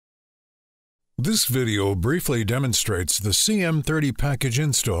This video briefly demonstrates the CM-30 package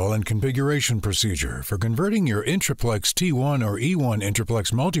install and configuration procedure for converting your Intraplex T1 or E1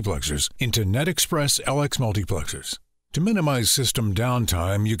 Intraplex multiplexers into NetXpress LX multiplexers. To minimize system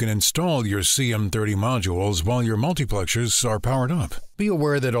downtime, you can install your CM-30 modules while your multiplexers are powered up. Be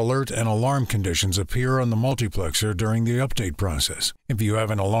aware that alert and alarm conditions appear on the multiplexer during the update process. If you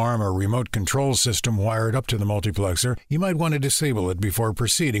have an alarm or remote control system wired up to the multiplexer, you might want to disable it before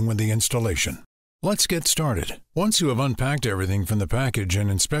proceeding with the installation. Let's get started. Once you have unpacked everything from the package and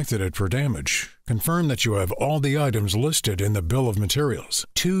inspected it for damage, confirm that you have all the items listed in the bill of materials.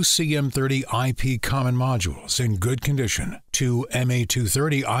 2 CM-30 IP common modules in good condition, 2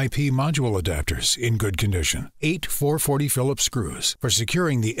 MA230 IP module adapters in good condition, 8 440 Phillips screws for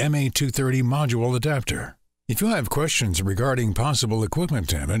securing the MA230 module adapter. If you have questions regarding possible equipment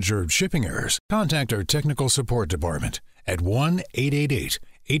damage or shipping errors, contact our technical support department at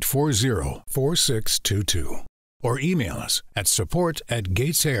 1-888-840-4622 or email us at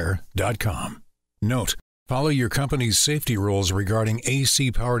support@gatesair.com. Note: follow your company's safety rules regarding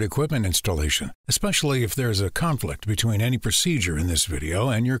AC-powered equipment installation, especially if there is a conflict between any procedure in this video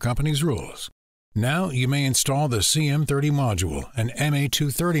and your company's rules. Now you may install the CM-30 module and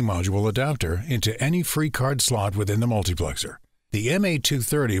MA230 module adapter into any free card slot within the multiplexer. The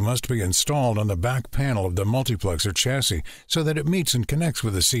MA230 must be installed on the back panel of the multiplexer chassis so that it meets and connects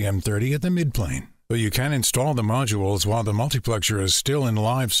with the CM-30 at the midplane. Though you can install the modules while the multiplexer is still in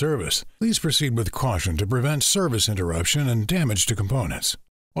live service, please proceed with caution to prevent service interruption and damage to components.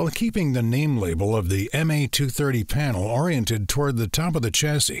 While keeping the name label of the MA230 panel oriented toward the top of the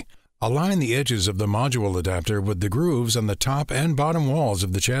chassis, align the edges of the module adapter with the grooves on the top and bottom walls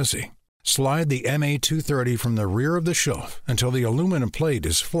of the chassis. Slide the MA230 from the rear of the shelf until the aluminum plate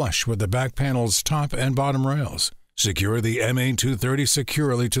is flush with the back panel's top and bottom rails. Secure the MA230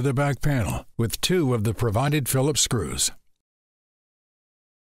 securely to the back panel with 2 of the provided Phillips screws.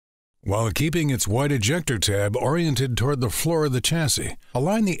 While keeping its white ejector tab oriented toward the floor of the chassis,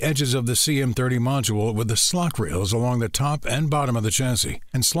 align the edges of the CM-30 module with the slot rails along the top and bottom of the chassis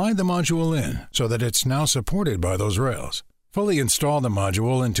and slide the module in so that it's now supported by those rails. Fully install the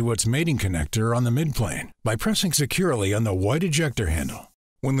module into its mating connector on the midplane by pressing securely on the white ejector handle.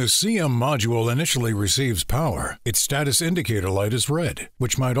 When the CM module initially receives power, its status indicator light is red,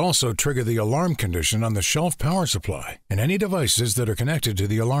 which might also trigger the alarm condition on the shelf power supply and any devices that are connected to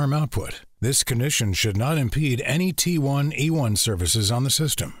the alarm output. This condition should not impede any T1, E1 services on the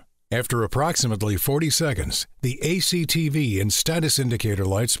system. After approximately 40 seconds, the ACTV and status indicator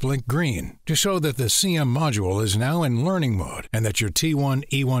lights blink green to show that the CM module is now in learning mode and that your T1,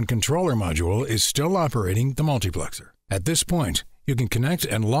 E1 controller module is still operating the multiplexer. At this point, you can connect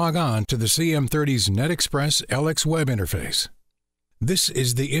and log on to the CM-30's NetXpress LX web interface. This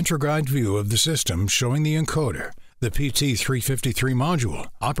is the intra-guide view of the system showing the encoder, the PT353 module,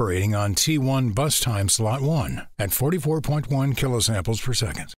 operating on T1 bus time slot 1 at 44.1 kilosamples per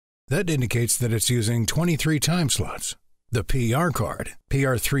second. That indicates that it's using 23 time slots. The PR card,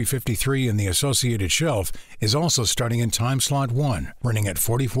 PR353 in the associated shelf, is also starting in time slot 1, running at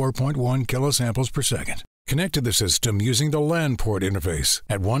 44.1 kilosamples per second. Connect to the system using the LAN port interface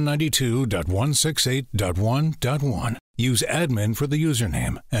at 192.168.1.1. Use admin for the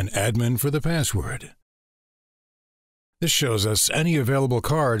username and admin for the password. This shows us any available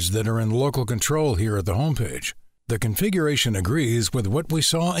cards that are in local control here at the homepage. The configuration agrees with what we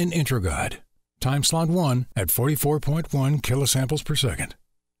saw in IntraGuide. Time slot 1 at 44.1 kilosamples per second.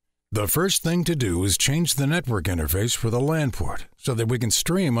 The first thing to do is change the network interface for the LAN port so that we can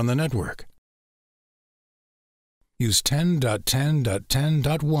stream on the network. Use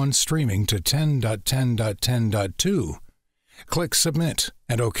 10.10.10.1 streaming to 10.10.10.2. Click Submit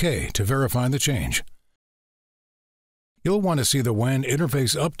and OK to verify the change. You'll want to see the WAN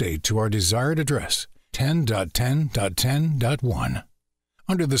interface update to our desired address, 10.10.10.1.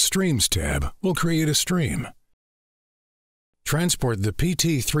 Under the Streams tab, we'll create a stream. Transport the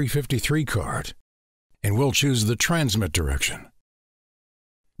PT353 card, and we'll choose the transmit direction.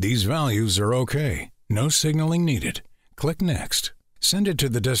 These values are OK. No signaling needed. Click Next. Send it to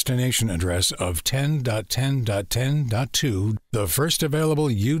the destination address of 10.10.10.2. The first available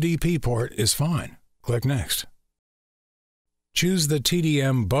UDP port is fine. Click Next. Choose the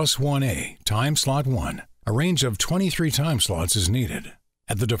TDM Bus 1A, time slot 1. A range of 23 time slots is needed,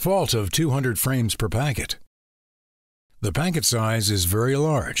 at the default of 200 frames per packet. The packet size is very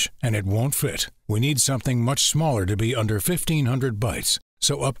large, and it won't fit. We need something much smaller to be under 1500 bytes,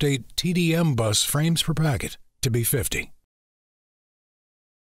 so update TDM Bus frames per packet to be 50.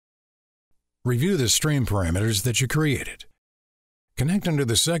 Review the stream parameters that you created. Connect into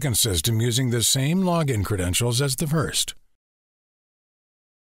the second system using the same login credentials as the first.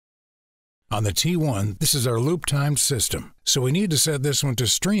 On the T1, this is our loop-timed system, so we need to set this one to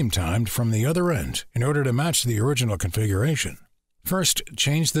stream-timed from the other end in order to match the original configuration. First,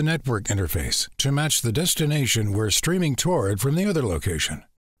 change the network interface to match the destination we're streaming toward from the other location.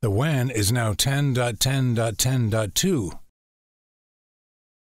 The WAN is now 10.10.10.2.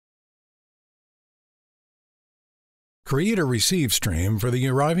 Create a receive stream for the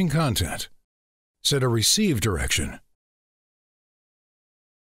arriving content. Set a receive direction.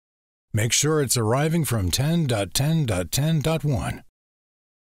 Make sure it's arriving from 10.10.10.1.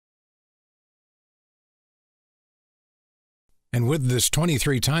 And with this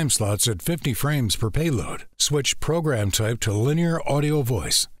 23 time slots at 50 frames per payload, switch program type to linear audio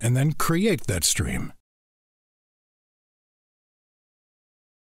voice and then create that stream.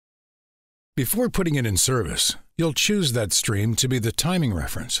 Before putting it in service, you'll choose that stream to be the timing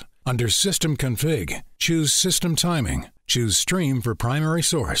reference. Under System Config, choose System Timing, choose Stream for primary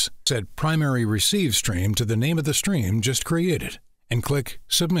source, set primary receive stream to the name of the stream just created, and click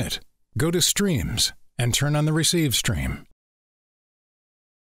Submit. Go to Streams and turn on the receive stream.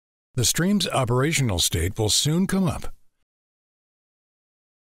 The stream's operational state will soon come up.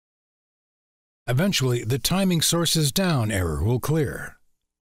 Eventually, the timing sources down error will clear.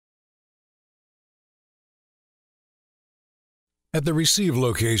 At the receive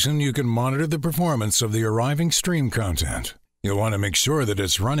location, you can monitor the performance of the arriving stream content. You'll want to make sure that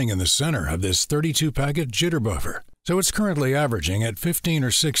it's running in the center of this 32-packet jitter buffer, so it's currently averaging at 15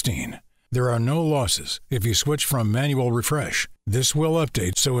 or 16. There are no losses if you switch from manual refresh. This will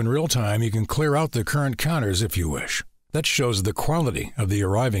update so in real time you can clear out the current counters if you wish. That shows the quality of the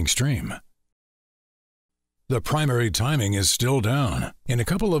arriving stream. The primary timing is still down. In a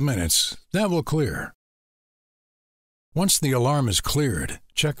couple of minutes, that will clear. Once the alarm is cleared,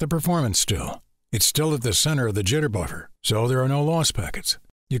 check the performance still. It's still at the center of the jitter buffer, so there are no lost packets.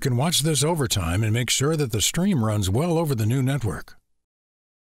 You can watch this over time and make sure that the stream runs well over the new network.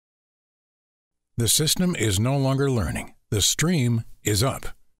 The system is no longer learning. The stream is up.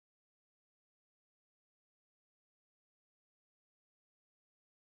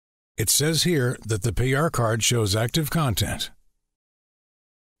 It says here that the PR card shows active content.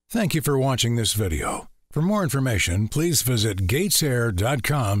 Thank you for watching this video. For more information, please visit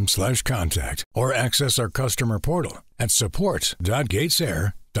GatesAir.com/contact or access our customer portal at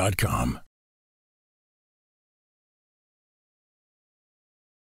support.gatesair.com.